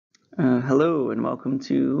Hello and welcome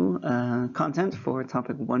to content for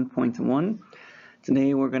topic 1.1.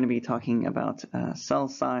 Today we're going to be talking about cell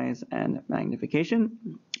size and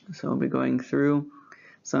magnification. So we'll be going through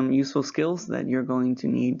some useful skills that you're going to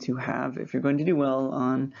need to have if you're going to do well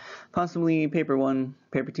on possibly paper 1,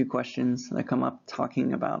 paper 2 questions that come up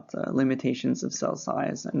talking about limitations of cell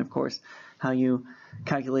size and of course how you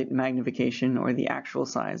calculate magnification or the actual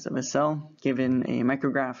size of a cell given a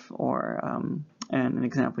micrograph or and an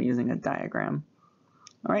example using a diagram.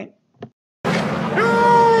 All right. You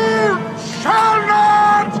shall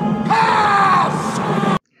not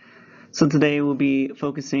pass! So today we'll be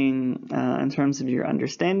focusing in terms of your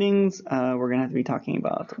understandings. We're going to have to be talking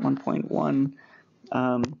about 1.1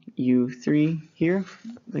 U3 here,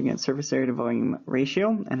 again, surface area to volume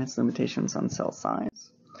ratio and its limitations on cell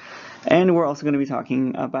size. And we're also going to be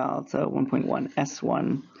talking about 1.1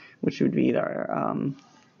 S1, which would be our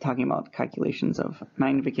talking about calculations of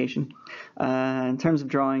magnification. In terms of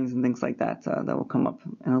drawings and things like that, that will come up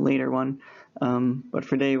in a later one. But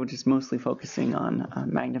for today, we're just mostly focusing on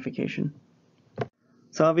magnification.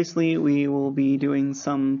 So obviously, we will be doing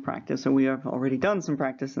some practice, or we have already done some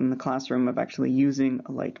practice in the classroom of actually using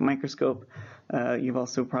a light microscope. You've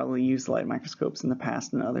also probably used light microscopes in the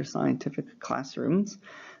past in other scientific classrooms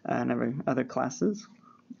and other classes.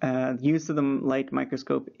 The use of the light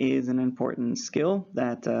microscope is an important skill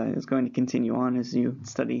that is going to continue on as you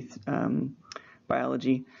study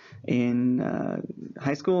biology in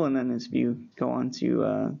high school, and then as you go on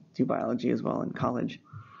to do biology as well in college.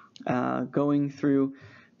 Going through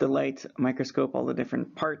the light microscope, all the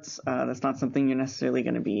different parts, that's not something you're necessarily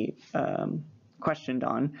going to be questioned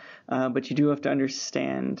on, but you do have to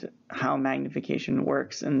understand how magnification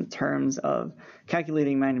works in terms of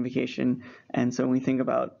calculating magnification. And so when we think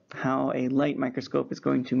about how a light microscope is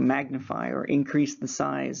going to magnify or increase the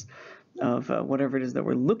size of whatever it is that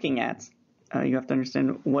we're looking at, you have to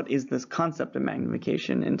understand what is this concept of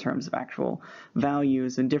magnification in terms of actual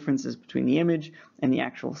values and differences between the image and the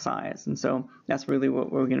actual size. And so that's really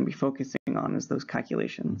what we're going to be focusing on, is those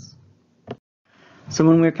calculations. So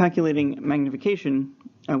when we're calculating magnification,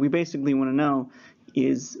 we basically want to know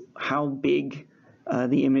is how big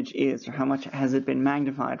the image is, or how much has it been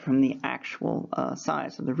magnified from the actual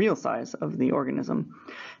size, or the real size of the organism.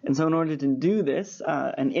 And so in order to do this,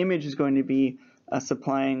 an image is going to be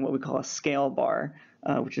supplying what we call a scale bar,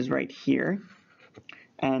 which is right here.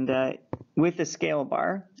 And with the scale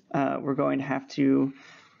bar, we're going to have to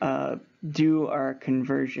do our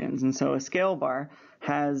conversions. And so a scale bar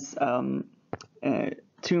has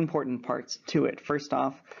two important parts to it. First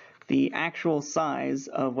off, the actual size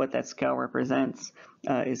of what that scale represents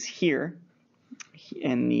is here,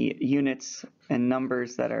 and the units and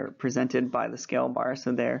numbers that are presented by the scale bar.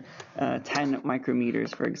 So they're 10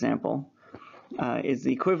 micrometers, for example, is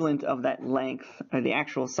the equivalent of that length, or the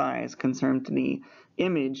actual size, concerned to the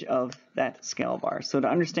image of that scale bar. So to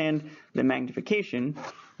understand the magnification,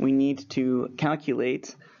 we need to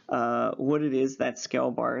calculate what it is that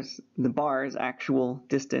the bar's actual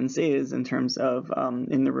distance is in terms of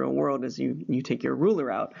in the real world, as you take your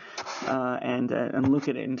ruler out and look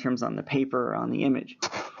at it in terms on the paper or on the image.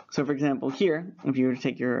 So for example, here, if you were to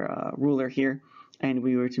take your ruler here and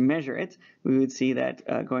we were to measure it, we would see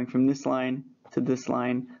that going from this line to this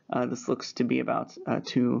line, this looks to be about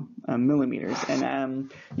 2 millimeters.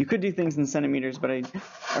 And you could do things in centimeters, but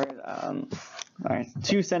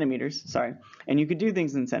 2 centimeters, sorry. And you could do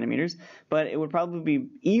things in centimeters, but it would probably be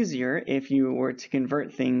easier if you were to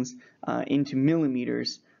convert things into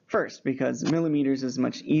millimeters first, because millimeters is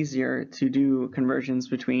much easier to do conversions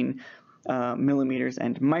between millimeters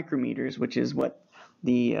and micrometers, which is what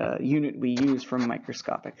the unit we use for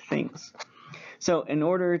microscopic things. So in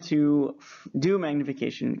order to do a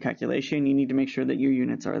magnification calculation, you need to make sure that your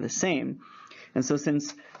units are the same. And so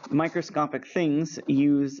since microscopic things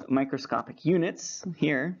use microscopic units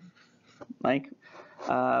here, like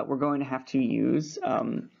we're going to have to use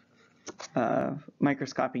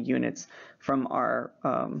microscopic units from our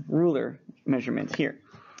ruler measurement here.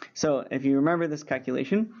 So if you remember this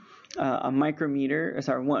calculation, a micrometer,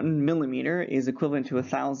 sorry, 1 millimeter is equivalent to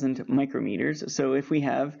 1,000 micrometers. So if we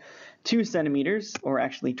have 2 centimeters, or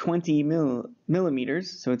actually 20 millimeters,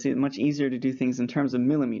 so it's much easier to do things in terms of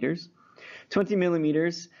millimeters, 20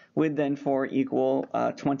 millimeters would then equal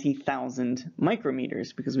 20,000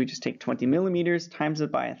 micrometers, because we just take 20 millimeters, times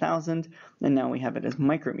it by 1,000, and now we have it as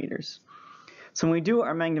micrometers. So when we do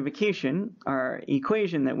our magnification, our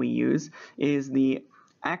equation that we use is the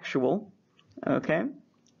actual, okay,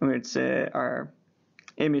 it's our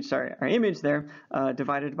image there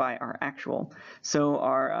divided by our actual. So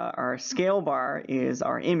our scale bar is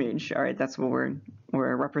our image. All right, that's what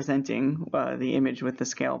we're representing the image with the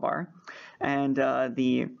scale bar, and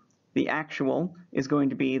the actual is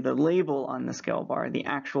going to be the label on the scale bar, the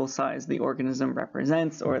actual size the organism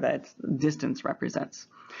represents or that distance represents.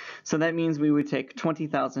 So that means we would take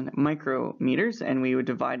 20,000 micrometers and we would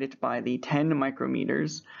divide it by the 10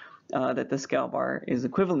 micrometers that the scale bar is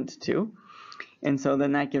equivalent to. And so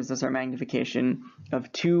then that gives us our magnification of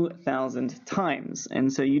 2,000 times.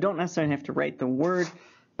 And so you don't necessarily have to write the word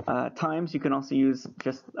times. You can also use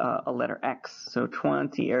just a letter X. So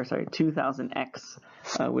 2,000x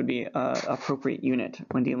would be an appropriate unit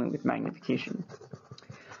when dealing with magnification.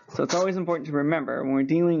 So it's always important to remember when we're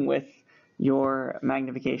dealing with your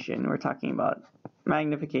magnification, we're talking about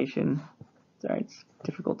magnification. Sorry, it's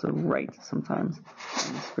difficult to write sometimes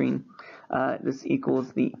on the screen. This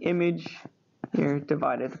equals the image here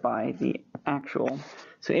divided by the actual.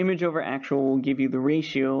 So image over actual will give you the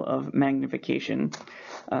ratio of magnification.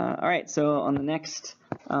 All right, so on the next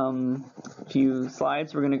few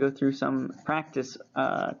slides, we're going to go through some practice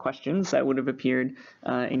questions that would have appeared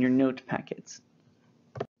in your note packets.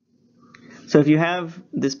 So if you have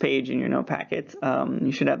this page in your note packet,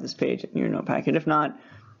 you should have this page in your note packet. If not,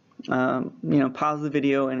 pause the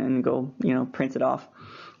video and go, print it off.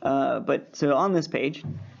 But so on this page,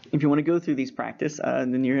 if you want to go through these practice,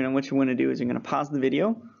 then what you want to do is you're going to pause the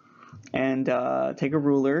video and take a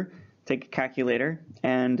ruler, take a calculator,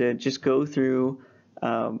 and just go through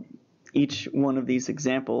each one of these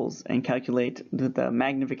examples and calculate the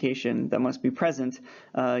magnification that must be present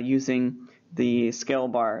using the scale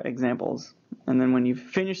bar examples. And then when you've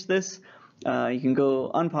finished this, you can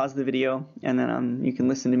go unpause the video, and then you can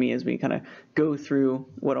listen to me as we kind of go through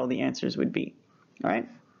what all the answers would be. All right?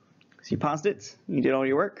 So you paused it, you did all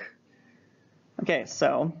your work. Okay,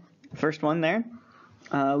 so first one there,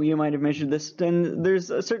 you might have measured this, and there's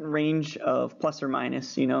a certain range of plus or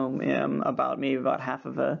minus, about half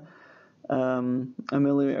of a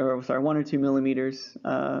millimeter, or sorry, 1 or 2 millimeters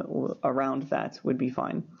around that would be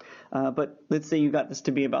fine. But let's say you got this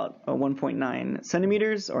to be about 1.9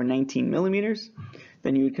 centimeters or 19 millimeters.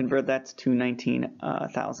 Then you would convert that to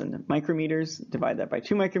 19,000 micrometers, divide that by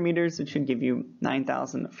 2 micrometers, it should give you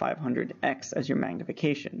 9,500x as your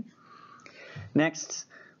magnification. Next,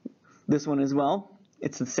 this one as well,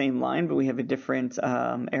 it's the same line, but we have a different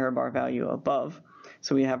error bar value above.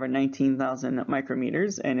 So we have our 19,000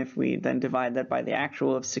 micrometers, and if we then divide that by the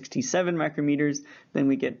actual of 67 micrometers, then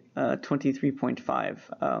we get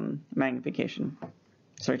 23.5 magnification.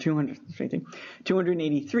 Sorry,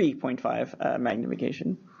 283.5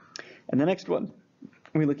 magnification. And the next one,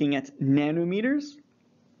 we're looking at nanometers. So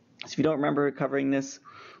if you don't remember covering this,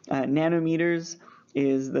 nanometers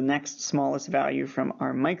is the next smallest value from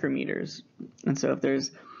our micrometers. And so if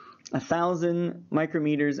there's 1,000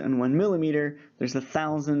 micrometers and 1 millimeter, there's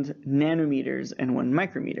 1,000 nanometers and 1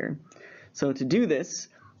 micrometer. So to do this,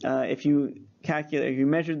 if you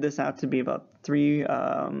measured this out to be about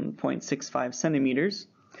 3.65 centimeters,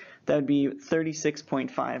 that would be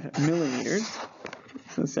 36.5 millimeters.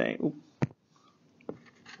 So say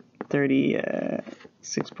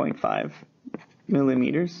 36.5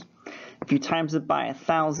 millimeters. If you times it by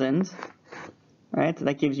 1,000, right,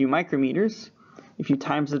 that gives you micrometers. If you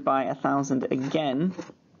times it by 1,000 again,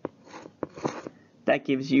 that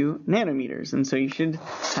gives you nanometers. And so you should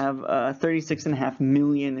have 36.5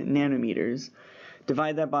 million nanometers.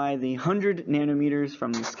 Divide that by the 100 nanometers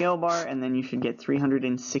from the scale bar, and then you should get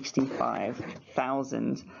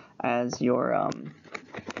 365,000 as your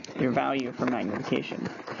value for magnification.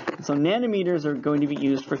 So nanometers are going to be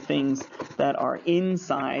used for things that are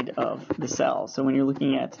inside of the cell. So when you're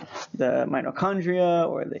looking at the mitochondria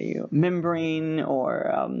or the membrane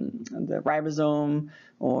or the ribosome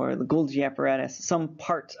or the Golgi apparatus, some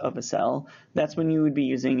part of a cell, that's when you would be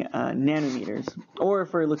using nanometers. Or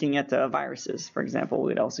if we're looking at viruses, for example,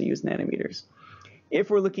 we'd also use nanometers.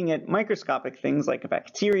 If we're looking at microscopic things like a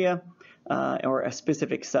bacteria or a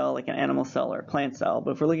specific cell like an animal cell or a plant cell,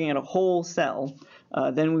 but if we're looking at a whole cell,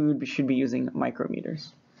 then we should be using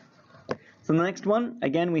micrometers. So the next one,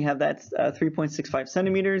 again, we have that 3.65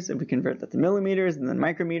 centimeters. If we convert that to millimeters and then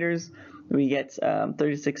micrometers, we get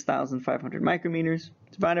 36,500 micrometers.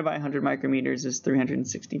 Divided by 100 micrometers is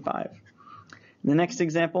 365. The next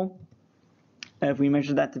example, if we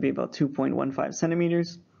measure that to be about 2.15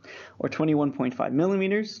 centimeters or 21.5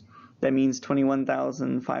 millimeters, that means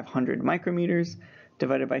 21,500 micrometers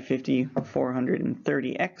divided by 50,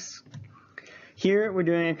 430x. Here we're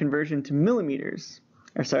doing a conversion to millimeters.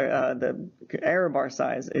 the error bar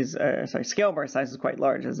size is, scale bar size is quite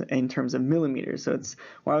large in terms of millimeters. So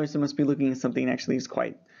we're obviously must be looking at something that actually is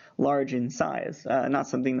quite large in size, not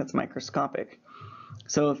something that's microscopic.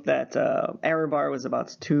 So if that error bar was about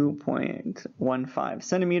 2.15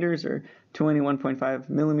 centimeters or 21.5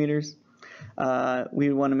 millimeters,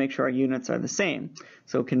 we want to make sure our units are the same.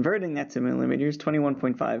 So converting that to millimeters,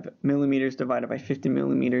 21.5 millimeters divided by 50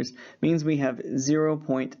 millimeters means we have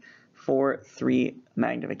 0.43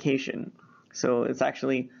 magnification. So it's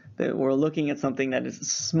actually that we're looking at something that is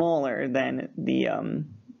smaller than the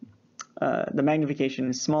magnification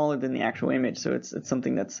is smaller than the actual image. So it's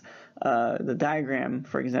something that's the diagram,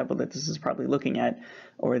 for example, that this is probably looking at,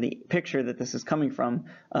 or the picture that this is coming from,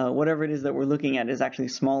 whatever it is that we're looking at is actually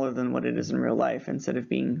smaller than what it is in real life instead of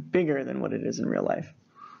being bigger than what it is in real life.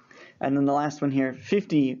 And then the last one here,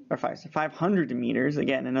 500 meters,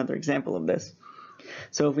 again, another example of this.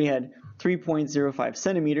 So if we had 3.05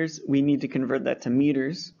 centimeters, we need to convert that to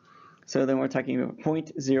meters. So then we're talking about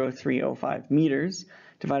 0.0305 meters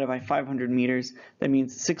divided by 500 meters. That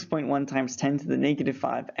means 6.1 times 10 to the negative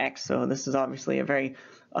 5x. So this is obviously a very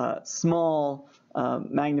small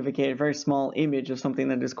magnification, very small image of something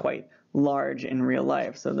that is quite large in real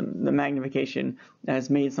life. So the magnification has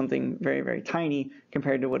made something very, very tiny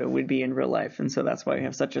compared to what it would be in real life. And so that's why we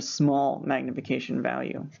have such a small magnification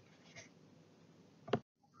value.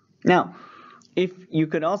 Now, if you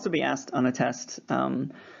could also be asked on a test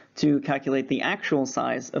to calculate the actual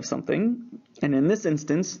size of something, and in this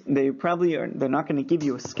instance, they're not going to give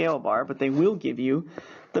you a scale bar, but they will give you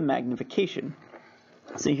the magnification.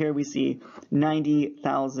 So here we see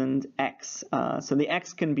 90,000x. So the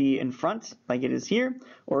x can be in front, like it is here,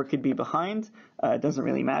 or it could be behind. It doesn't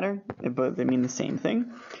really matter, but they mean the same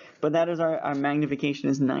thing. But that is our magnification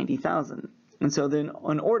is 90,000. And so then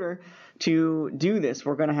in order to do this,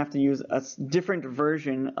 we're going to have to use a different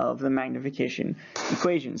version of the magnification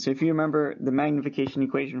equation. So if you remember, the magnification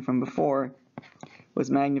equation from before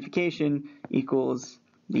was magnification equals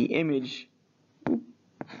the image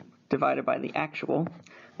divided by the actual.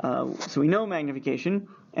 So we know magnification,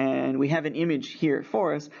 and we have an image here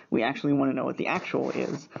for us. We actually want to know what the actual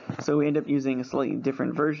is. So we end up using a slightly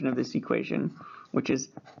different version of this equation, which is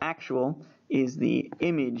actual is the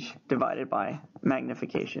image divided by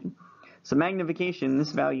magnification. So magnification,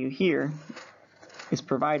 this value here, is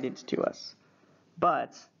provided to us.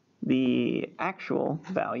 But the actual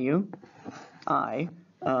value, the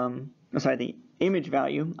image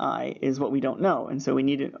value, I, is what we don't know. And so we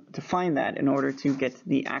need to find that in order to get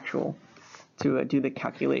the actual, to do the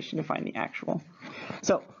calculation to find the actual.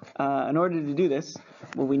 So in order to do this,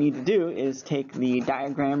 what we need to do is take the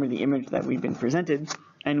diagram or the image that we've been presented,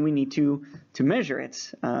 and we need to measure it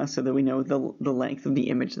so that we know the length of the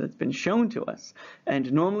image that's been shown to us.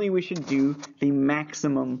 And normally we should do the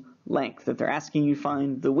maximum length. If they're asking you to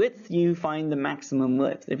find the width, you find the maximum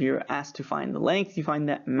width. If you're asked to find the length, you find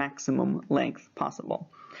that maximum length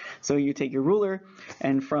possible. So you take your ruler,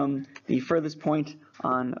 and from the furthest point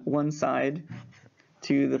on one side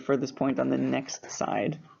to the furthest point on the next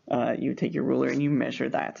side, you take your ruler and you measure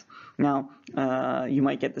that. Now, you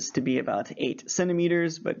might get this to be about 8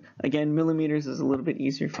 centimeters, but again, millimeters is a little bit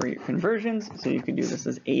easier for your conversions, so you could do this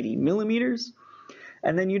as 80 millimeters.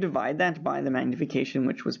 And then you divide that by the magnification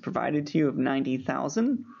which was provided to you of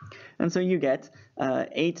 90,000, and so you get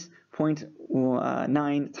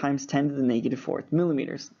 8.9 times 10 to the negative 4th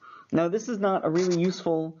millimeters. Now this is not a really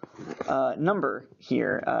useful number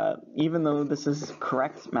here, even though this is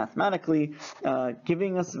correct mathematically.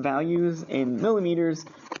 Giving us values in millimeters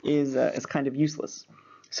is kind of useless.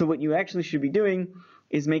 So what you actually should be doing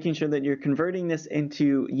is making sure that you're converting this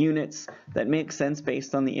into units that make sense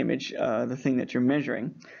based on the image, the thing that you're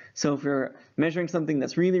measuring. So if you're measuring something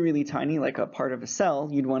that's really, really tiny, like a part of a cell,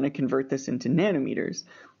 you'd want to convert this into nanometers.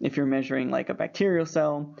 If you're measuring like a bacterial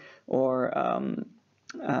cell or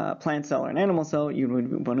plant cell or an animal cell, you would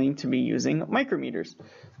be wanting to be using micrometers.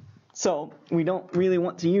 So we don't really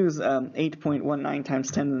want to use 8.19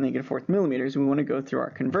 times 10 to the negative 4th millimeters. We want to go through our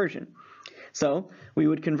conversion. So we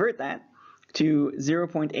would convert that to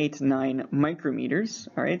 0.89 micrometers,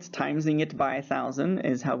 all right? Timesing it by 1,000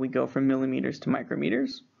 is how we go from millimeters to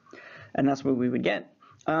micrometers, and that's what we would get.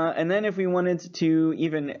 And then if we wanted to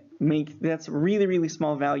even make, that's really, really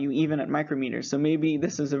small value even at micrometers, so maybe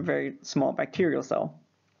this is a very small bacterial cell.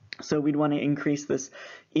 So we'd want to increase this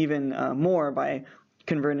even more by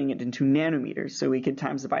converting it into nanometers. So we could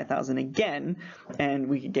times it by 1,000 again, and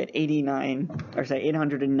we could get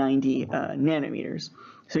 890 nanometers.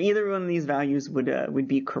 So either one of these values would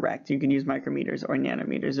be correct. You can use micrometers or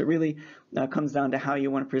nanometers. It really comes down to how you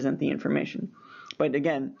want to present the information. But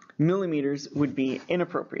again, millimeters would be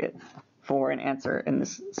inappropriate for an answer in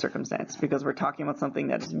this circumstance because we're talking about something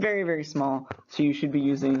that is very, very small. So you should be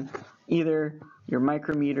using either your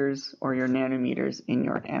micrometers or your nanometers in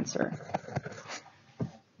your answer.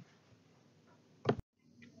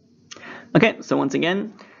 Okay, so once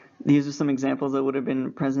again, these are some examples that would have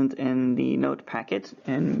been present in the note packet,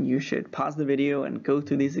 and you should pause the video and go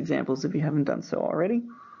through these examples if you haven't done so already.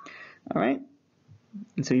 All right,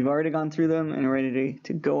 and so you've already gone through them and are ready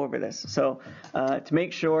to go over this. So to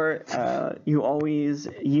make sure you always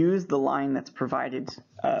use the line that's provided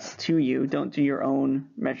to you, don't do your own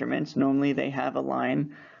measurements. Normally they have a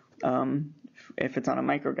line if it's on a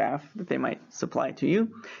micrograph that they might supply to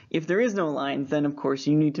you. If there is no line, then of course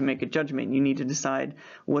you need to make a judgment. You need to decide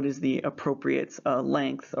what is the appropriate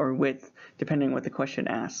length or width, depending on what the question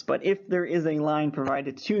asks. But if there is a line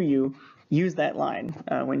provided to you, use that line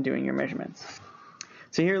when doing your measurements.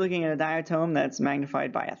 So here looking at a diatom that's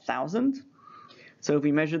magnified by 1,000. So if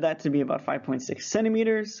we measure that to be about 5.6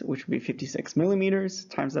 centimeters, which would be 56 millimeters,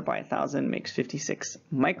 times that by 1,000 makes 56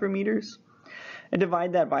 micrometers, and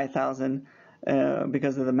divide that by 1,000,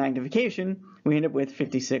 because of the magnification, we end up with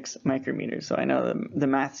 56 micrometers. So I know the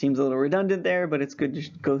math seems a little redundant there, but it's good to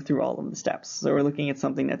go through all of the steps. So we're looking at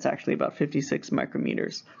something that's actually about 56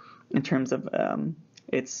 micrometers in terms of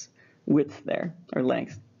its width there, or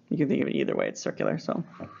length. You can think of it either way, it's circular. So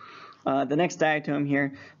the next diatom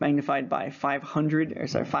here, magnified by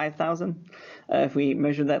 5,000. If we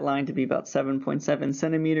measure that line to be about 7.7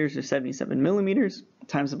 centimeters or 77 millimeters,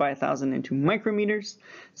 times it by 1,000 into micrometers,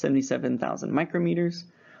 77,000 micrometers,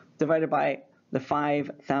 divided by the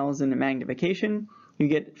 5,000 magnification, you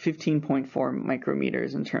get 15.4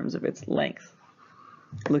 micrometers in terms of its length.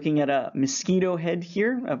 Looking at a mosquito head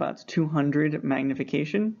here, about 200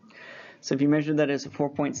 magnification. So if you measure that as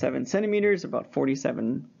 4.7 centimeters, about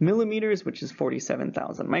 47 millimeters, which is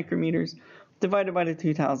 47,000 micrometers, divided by the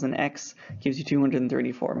 2,000x gives you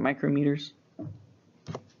 234 micrometers.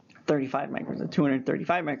 235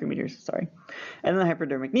 micrometers, sorry. And then the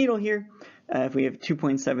hypodermic needle here, if we have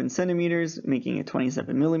 2.7 centimeters, making it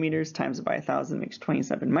 27 millimeters, times it by 1,000 makes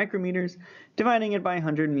 27 micrometers. Dividing it by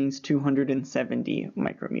 100 means 270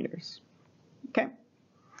 micrometers. Okay.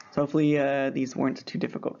 So hopefully these weren't too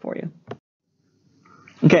difficult for you.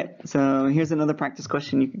 Okay, so here's another practice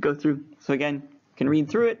question you could go through. So again, you can read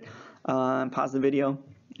through it, pause the video,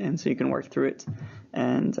 and so you can work through it.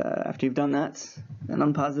 And after you've done that, then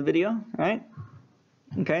unpause the video, right?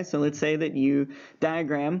 Okay, so let's say that you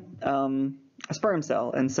diagram a sperm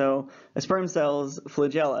cell. And so a sperm cell's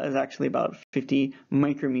flagella is actually about 50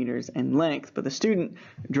 micrometers in length, but the student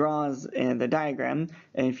draws the diagram,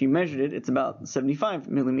 and if you measured it, it's about 75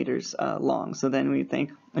 millimeters long. So then we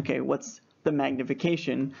think, okay, what's the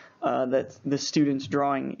magnification that the student's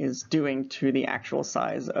drawing is doing to the actual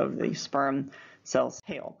size of the sperm cell's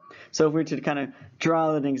tail? So if we were to kind of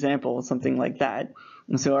draw an example, something like that,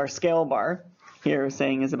 and so our scale bar here is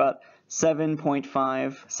saying is about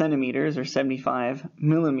 7.5 centimeters or 75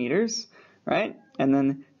 millimeters, right? And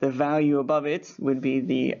then the value above it would be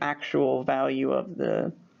the actual value of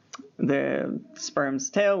the sperm's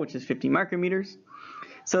tail, which is 50 micrometers.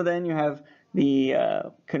 So then you have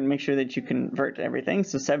the, can make sure that you convert everything.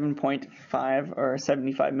 So 7.5 or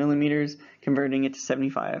 75 millimeters, converting it to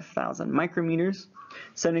 75,000 micrometers.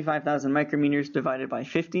 75,000 micrometers divided by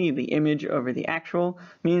 50, the image over the actual,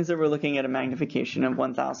 means that we're looking at a magnification of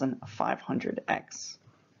 1,500x.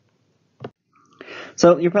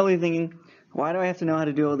 So you're probably thinking, why do I have to know how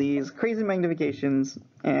to do all these crazy magnifications,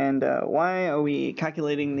 and why are we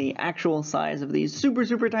calculating the actual size of these super,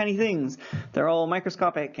 super tiny things? They're all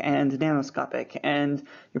microscopic and nanoscopic, and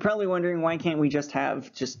you're probably wondering, why can't we just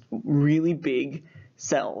have just really big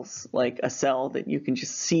cells, like a cell that you can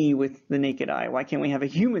just see with the naked eye? Why can't we have a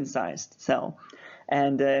human-sized cell?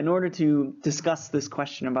 And in order to discuss this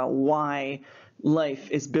question about why life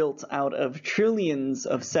is built out of trillions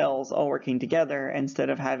of cells all working together instead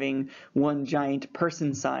of having one giant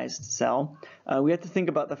person-sized cell, we have to think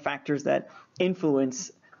about the factors that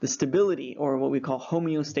influence the stability, or what we call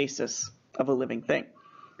homeostasis, of a living thing.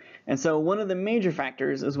 And so one of the major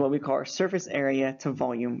factors is what we call our surface area to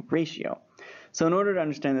volume ratio. So in order to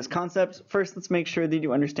understand this concept, first let's make sure that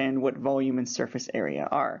you understand what volume and surface area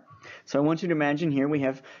are. So I want you to imagine here we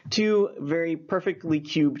have two very perfectly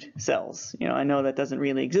cubed cells. You know, I know that doesn't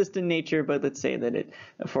really exist in nature, but let's say that it,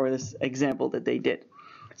 for this example, that they did.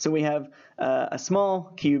 So we have a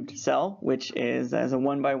small cubed cell, which is as a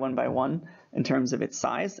 1 by 1 by 1 in terms of its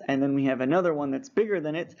size, and then we have another one that's bigger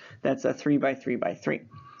than it, that's a 3 by 3 by 3.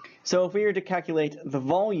 So if we were to calculate the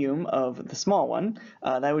volume of the small one,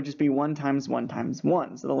 that would just be 1 times 1 times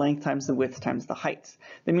 1, so the length times the width times the height.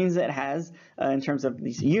 That means that it has, in terms of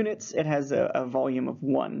these units, it has a volume of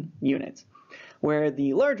 1 unit. Where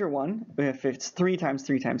the larger one, if it's 3 times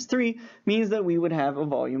 3 times 3, means that we would have a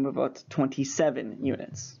volume of about 27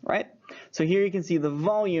 units, right? So here you can see the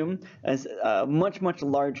volume as much, much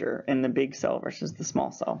larger in the big cell versus the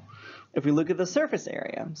small cell. If we look at the surface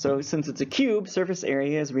area, so since it's a cube, surface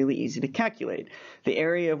area is really easy to calculate. The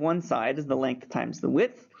area of one side is the length times the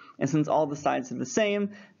width, and since all the sides are the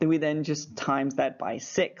same, then we then just times that by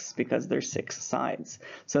 6 because there's 6 sides.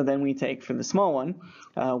 So then we take for the small one,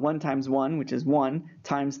 1 times 1, which is 1,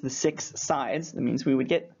 times the 6 sides. That means we would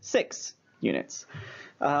get 6 units.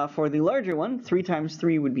 For the larger one, 3 times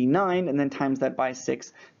 3 would be 9, and then times that by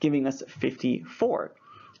 6, giving us 54.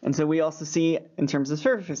 And so we also see, in terms of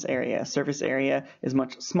surface area is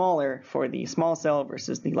much smaller for the small cell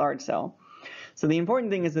versus the large cell. So the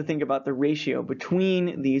important thing is to think about the ratio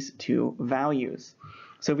between these two values.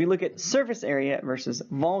 So if we look at surface area versus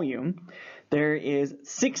volume, there is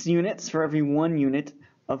 6 units for every 1 unit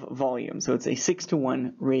of volume. So it's a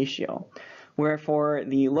 6-to-1 ratio. Where for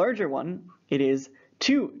the larger one, it is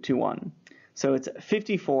 2-to-1. So it's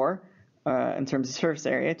 54 in terms of surface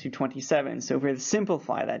area to 27. So if we were to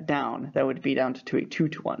simplify that down, that would be down to a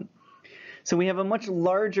 2-to-1. So we have a much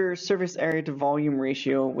larger surface area to volume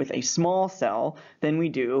ratio with a small cell than we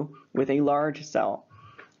do with a large cell.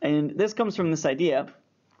 And this comes from this idea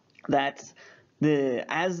that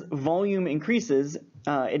as volume increases,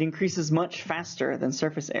 it increases much faster than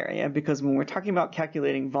surface area, because when we're talking about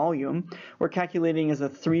calculating volume, we're calculating as a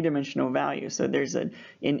 3-dimensional value. So there's an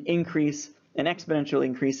exponential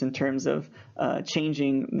increase in terms of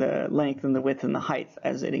changing the length and the width and the height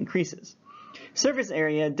as it increases. Surface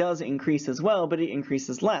area does increase as well, but it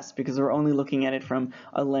increases less because we're only looking at it from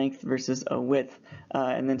a length versus a width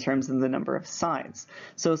and in terms of the number of sides.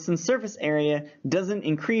 So since surface area doesn't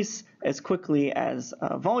increase as quickly as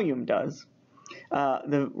volume does,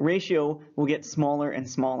 the ratio will get smaller and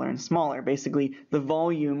smaller and smaller. Basically, the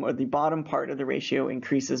volume or the bottom part of the ratio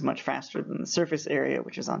increases much faster than the surface area,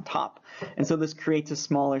 which is on top. And so this creates a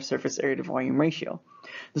smaller surface area to volume ratio.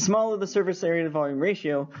 The smaller the surface area to volume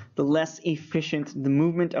ratio, the less efficient the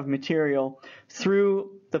movement of material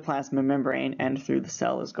through the plasma membrane and through the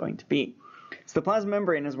cell is going to be. So the plasma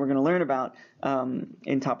membrane, as we're going to learn about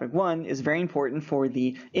in topic 1, is very important for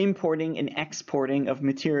the importing and exporting of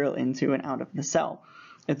material into and out of the cell.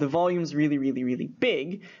 If the volume is really, really, really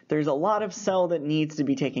big, there's a lot of cell that needs to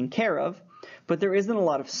be taken care of, but there isn't a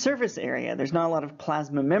lot of surface area. There's not a lot of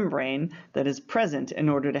plasma membrane that is present in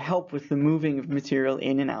order to help with the moving of material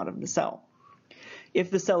in and out of the cell.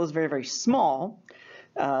 If the cell is very, very small,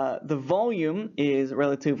 the volume is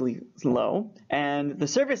relatively low, and the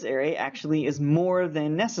surface area actually is more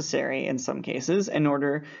than necessary in some cases in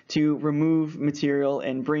order to remove material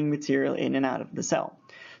and bring material in and out of the cell.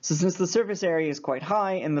 So since the surface area is quite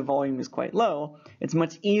high and the volume is quite low, it's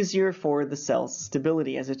much easier for the cell's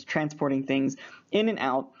stability as it's transporting things in and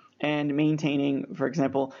out and maintaining, for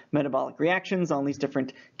example, metabolic reactions, all these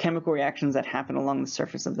different chemical reactions that happen along the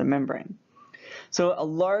surface of the membrane. So a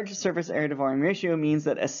large surface area to volume ratio means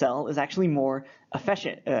that a cell is actually more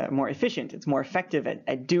efficient, it's more effective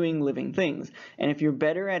at doing living things. And if you're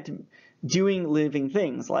better at doing living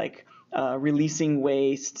things like releasing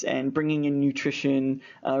waste and bringing in nutrition,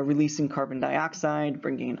 releasing carbon dioxide,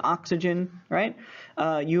 bringing in oxygen, right?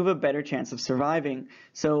 You have a better chance of surviving.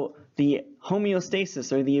 So the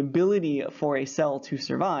homeostasis, or the ability for a cell to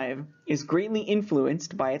survive, is greatly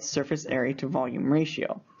influenced by its surface area to volume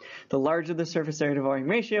ratio. The larger the surface area to volume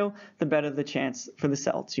ratio, the better the chance for the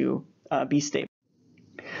cell to be stable.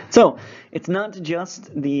 So it's not just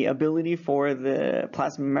the ability for the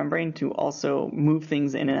plasma membrane to also move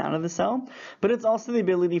things in and out of the cell, but it's also the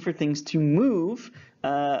ability for things to move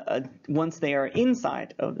once they are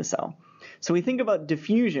inside of the cell. So we think about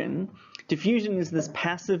diffusion. Diffusion is this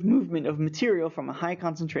passive movement of material from a high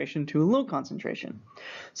concentration to a low concentration.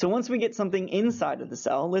 So once we get something inside of the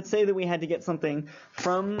cell, let's say that we had to get something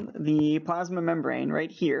from the plasma membrane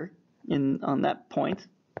right here on that point,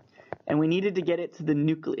 and we needed to get it to the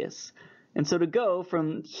nucleus. And so to go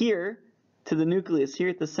from here to the nucleus here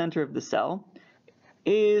at the center of the cell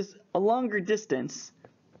is a longer distance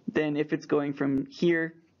than if it's going from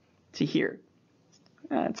here to here.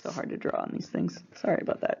 It's so hard to draw on these things. Sorry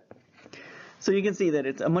about that. So you can see that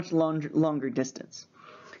it's a much longer distance.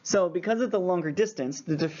 So because of the longer distance,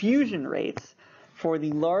 the diffusion rate for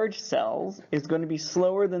the large cells is going to be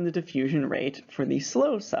slower than the diffusion rate for the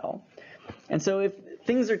slow cell. And so if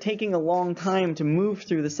things are taking a long time to move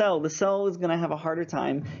through the cell is going to have a harder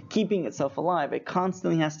time keeping itself alive. It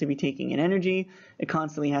constantly has to be taking in energy. It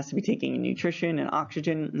constantly has to be taking in nutrition and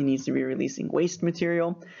oxygen. It needs to be releasing waste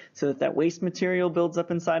material so that that waste material builds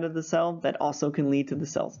up inside of the cell that also can lead to the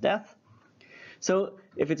cell's death. So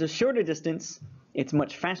if it's a shorter distance, it's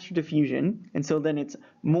much faster diffusion, and so then it's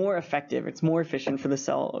more effective, it's more efficient for the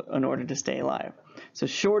cell in order to stay alive. So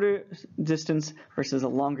shorter distance versus a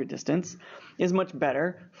longer distance is much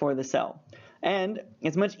better for the cell. And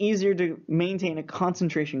it's much easier to maintain a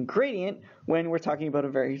concentration gradient when we're talking about a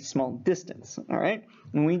very small distance, all right?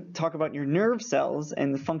 When we talk about your nerve cells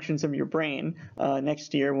and the functions of your brain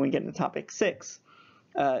next year when we get into topic 6,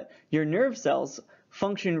 your nerve cells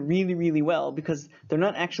function really, really well because they're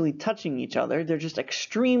not actually touching each other. They're just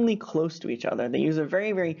extremely close to each other. They use a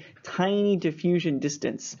very, very tiny diffusion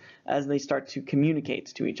distance as they start to communicate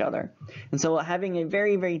to each other. And so having a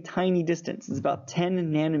very, very tiny distance, it's about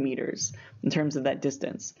 10 nanometers in terms of that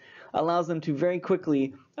distance, allows them to very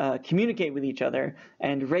quickly communicate with each other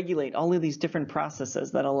and regulate all of these different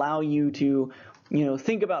processes that allow you to,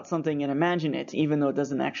 think about something and imagine it even though it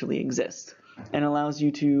doesn't actually exist, and allows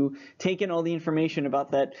you to take in all the information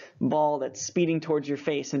about that ball that's speeding towards your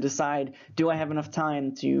face and decide, do I have enough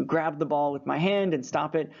time to grab the ball with my hand and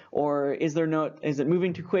stop it, or is it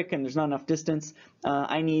moving too quick and there's not enough distance?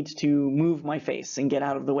 I need to move my face and get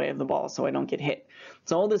out of the way of the ball so I don't get hit.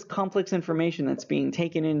 So all this complex information that's being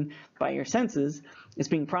taken in by your senses is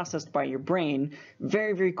being processed by your brain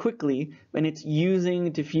very, very quickly, and it's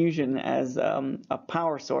using diffusion as a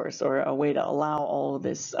power source or a way to allow all of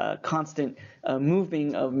this constant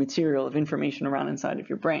moving of material, of information around inside of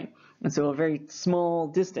your brain. And so a very small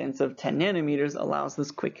distance of 10 nanometers allows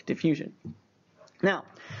this quick diffusion. Now,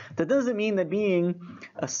 that doesn't mean that being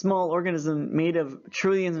a small organism made of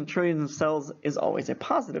trillions and trillions of cells is always a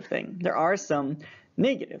positive thing. There are some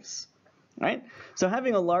negatives, right? So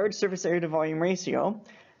having a large surface area to volume ratio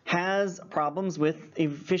has problems with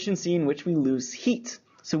efficiency in which we lose heat.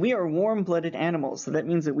 So we are warm-blooded animals, so that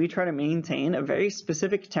means that we try to maintain a very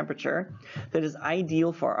specific temperature that is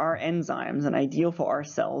ideal for our enzymes and ideal for our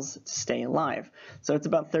cells to stay alive. So it's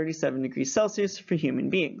about 37 degrees Celsius for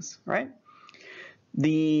human beings, right?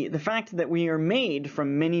 The fact that we are made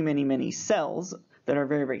from many, many, many cells that are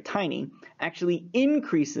very, very tiny actually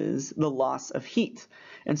increases the loss of heat.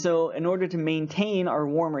 And so in order to maintain our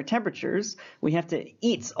warmer temperatures, we have to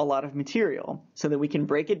eat a lot of material so that we can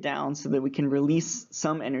break it down so that we can release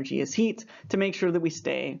some energy as heat to make sure that we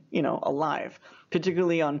stay, alive.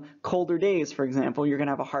 Particularly on colder days, for example, you're going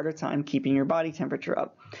to have a harder time keeping your body temperature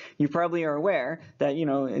up. You probably are aware that,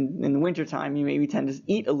 in the wintertime, you maybe tend to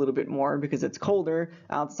eat a little bit more because it's colder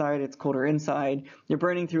outside, it's colder inside. You're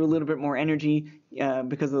burning through a little bit more energy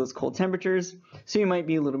because of those cold temperatures. So you might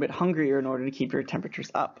be a little bit hungrier in order to keep your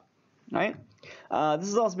temperatures up, right?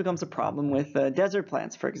 This also becomes a problem with desert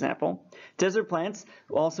plants, for example. Desert plants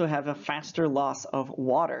also have a faster loss of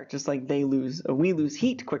water, just like we lose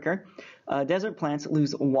heat quicker. Desert plants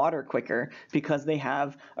lose water quicker because they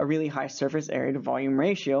have a really high surface area to volume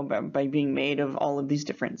ratio by being made of all of these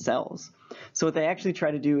different cells. So what they actually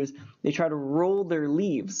try to do is they try to roll their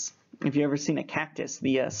leaves. If you've ever seen a cactus,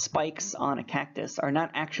 the spikes on a cactus are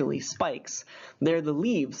not actually spikes. They're the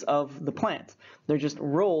leaves of the plant. They're just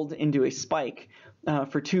rolled into a spike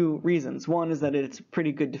for two reasons. One is that it's a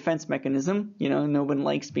pretty good defense mechanism. No one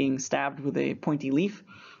likes being stabbed with a pointy leaf.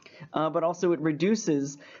 But also it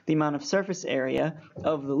reduces the amount of surface area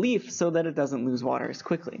of the leaf so that it doesn't lose water as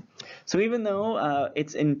quickly. So even though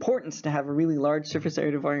it's important to have a really large surface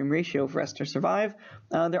area to volume ratio for us to survive,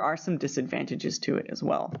 there are some disadvantages to it as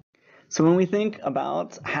well. So when we think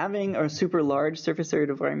about having a super large surface area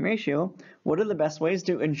to volume ratio, what are the best ways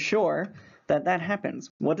to ensure that that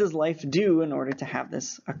happens? What does life do in order to have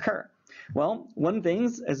this occur? Well, one thing,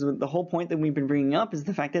 as the whole point that we've been bringing up, is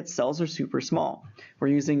the fact that cells are super small. We're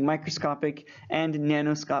using microscopic and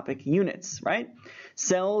nanoscopic units, right?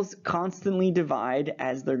 Cells constantly divide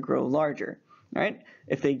as they grow larger, right?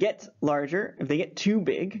 If they get larger, if they get too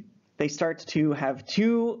big, they start to have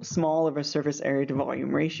too small of a surface area to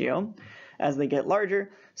volume ratio as they get larger,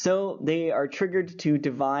 so they are triggered to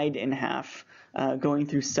divide in half, going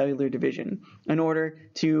through cellular division in order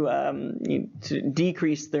to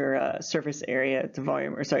decrease their surface area to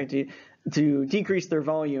volume, to decrease their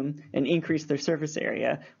volume and increase their surface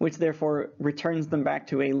area, which therefore returns them back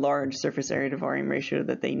to a large surface area to volume ratio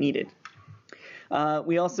that they needed.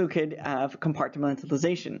 We also could have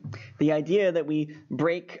compartmentalization. The idea that we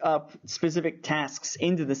break up specific tasks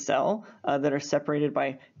into the cell that are separated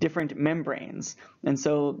by different membranes. And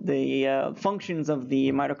so the functions of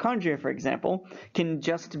the mitochondria, for example, can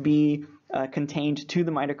just be contained to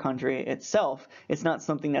the mitochondria itself. It's not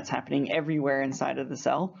something that's happening everywhere inside of the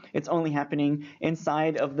cell. It's only happening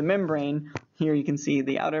inside of the membrane. Here you can see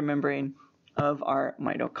the outer membrane of our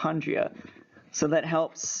mitochondria. So that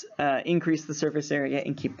helps increase the surface area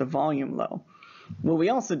and keep the volume low. What we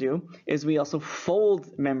also do is we also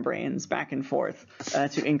fold membranes back and forth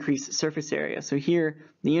to increase surface area. So here,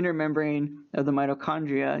 the inner membrane of the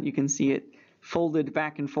mitochondria, you can see it folded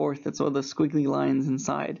back and forth. That's all the squiggly lines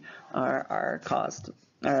inside are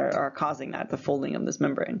causing that, the folding of this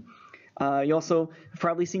membrane. You also have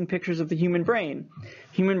probably seen pictures of the human brain.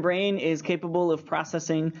 Human brain is capable of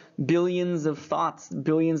processing billions of thoughts,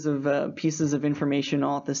 billions of pieces of information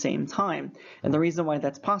all at the same time. And the reason why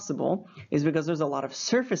that's possible is because there's a lot of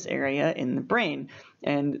surface area in the brain.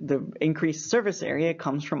 And the increased surface area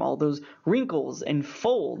comes from all those wrinkles and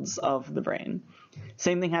folds of the brain.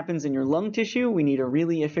 Same thing happens in your lung tissue. We need a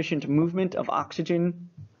really efficient movement of oxygen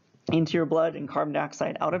into your blood and carbon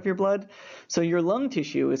dioxide out of your blood. So your lung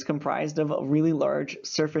tissue is comprised of a really large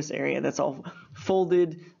surface area that's all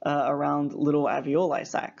folded around little alveoli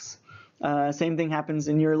sacs. Same thing happens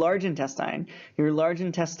in your large intestine. Your large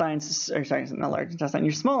intestine, or sorry, not large intestine,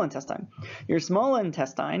 your small intestine. Your small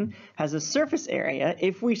intestine has a surface area,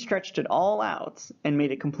 if we stretched it all out and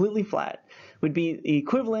made it completely flat, would be the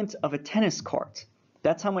equivalent of a tennis court.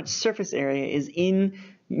 That's how much surface area is in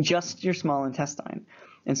just your small intestine.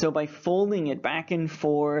 And so by folding it back and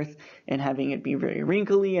forth and having it be very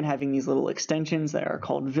wrinkly and having these little extensions that are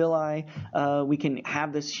called villi, we can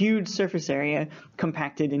have this huge surface area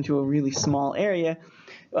compacted into a really small area,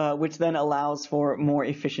 which then allows for more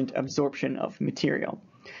efficient absorption of material.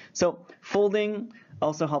 So folding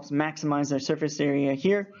also helps maximize our surface area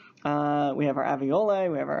here. We have our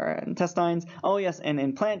alveoli, we have our intestines. Oh yes, and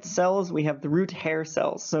in plant cells, we have the root hair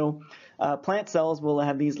cells. So plant cells will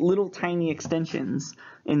have these little tiny extensions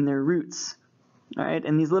in their roots. All right,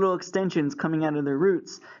 and these little extensions coming out of their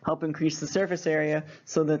roots help increase the surface area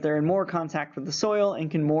so that they're in more contact with the soil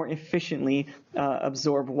and can more efficiently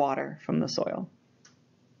absorb water from the soil.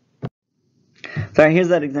 So here's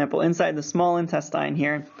that example. Inside the small intestine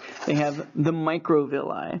here, they have the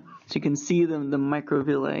microvilli. So you can see the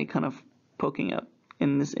microvilli kind of poking up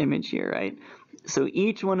in this image here, right? So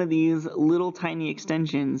each one of these little tiny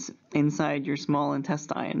extensions inside your small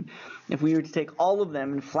intestine, if we were to take all of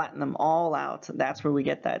them and flatten them all out, that's where we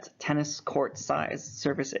get that tennis court size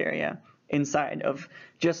surface area inside of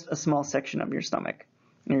just a small section of your stomach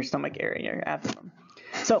area, your abdomen.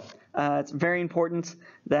 So it's very important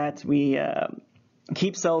that we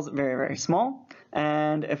keep cells very, very small.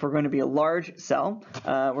 And if we're going to be a large cell,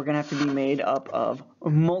 we're going to have to be made up of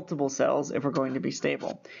multiple cells if we're going to be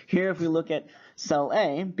stable. Here, if we look at cell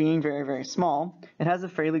A being very, very small, it has a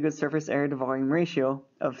fairly good surface area to volume ratio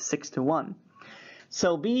of 6:1.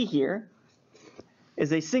 Cell B here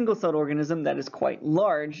is a single-celled organism that is quite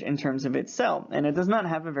large in terms of its cell, and it does not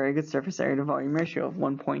have a very good surface area to volume ratio of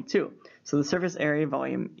 1.2. So the surface area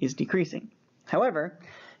volume is decreasing. However,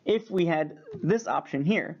 if we had this option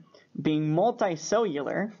here, being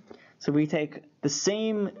multicellular, so we take the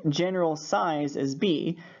same general size as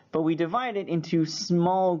B, but we divide it into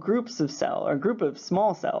small groups of cells, or group of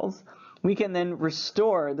small cells, we can then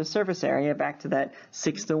restore the surface area back to that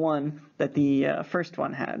 6:1 that the first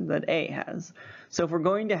one had, that A has. So if we're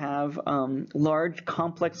going to have large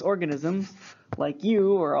complex organisms like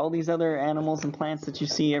you or all these other animals and plants that you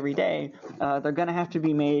see every day, they're going to have to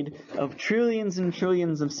be made of trillions and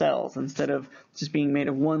trillions of cells instead of just being made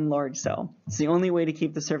of one large cell. It's the only way to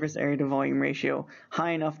keep the surface area to volume ratio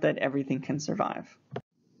high enough that everything can survive.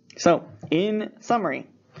 So in summary,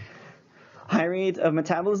 high rate of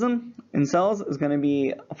metabolism in cells is going to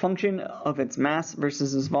be a function of its mass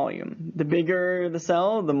versus its volume. The bigger the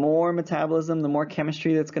cell, the more metabolism, the more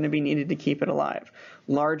chemistry that's going to be needed to keep it alive.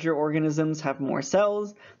 Larger organisms have more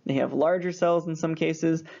cells. They have larger cells in some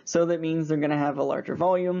cases, so that means they're going to have a larger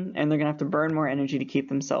volume, and they're going to have to burn more energy to keep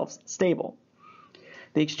themselves stable.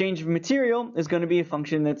 The exchange of material is going to be a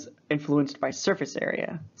function that's influenced by surface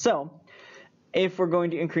area. So if we're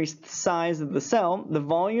going to increase the size of the cell, the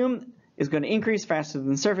volume is going to increase faster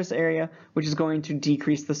than surface area, which is going to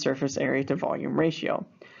decrease the surface area to volume ratio.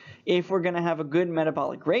 If we're going to have a good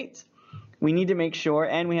metabolic rate, we need to make sure,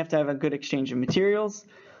 and we have to have a good exchange of materials.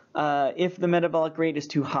 If the metabolic rate is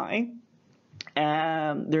too high,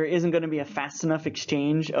 there isn't going to be a fast enough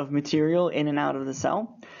exchange of material in and out of the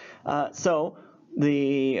cell. So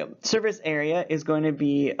the surface area is going to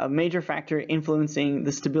be a major factor influencing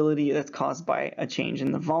the stability that's caused by a change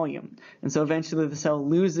in the volume. And so eventually the cell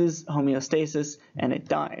loses homeostasis and it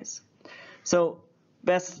dies. So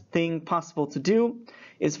best thing possible to do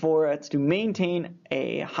is for it to maintain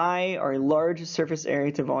a high or a large surface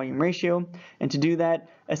area to volume ratio. And to do that,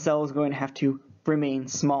 a cell is going to have to remain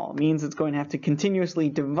small. It means it's going to have to continuously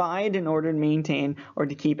divide in order to maintain or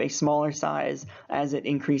to keep a smaller size as it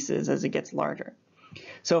increases, as it gets larger.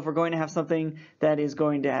 So if we're going to have something that is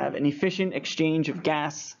going to have an efficient exchange of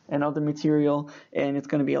gas and other material, and it's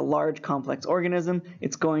going to be a large complex organism,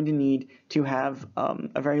 it's going to need to have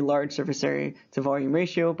a very large surface area to volume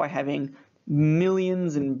ratio by having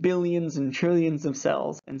millions and billions and trillions of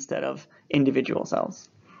cells instead of individual cells.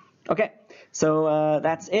 Okay, so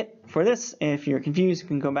that's it for this. If you're confused, you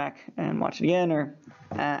can go back and watch it again or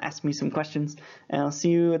ask me some questions, and I'll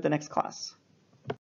see you at the next class.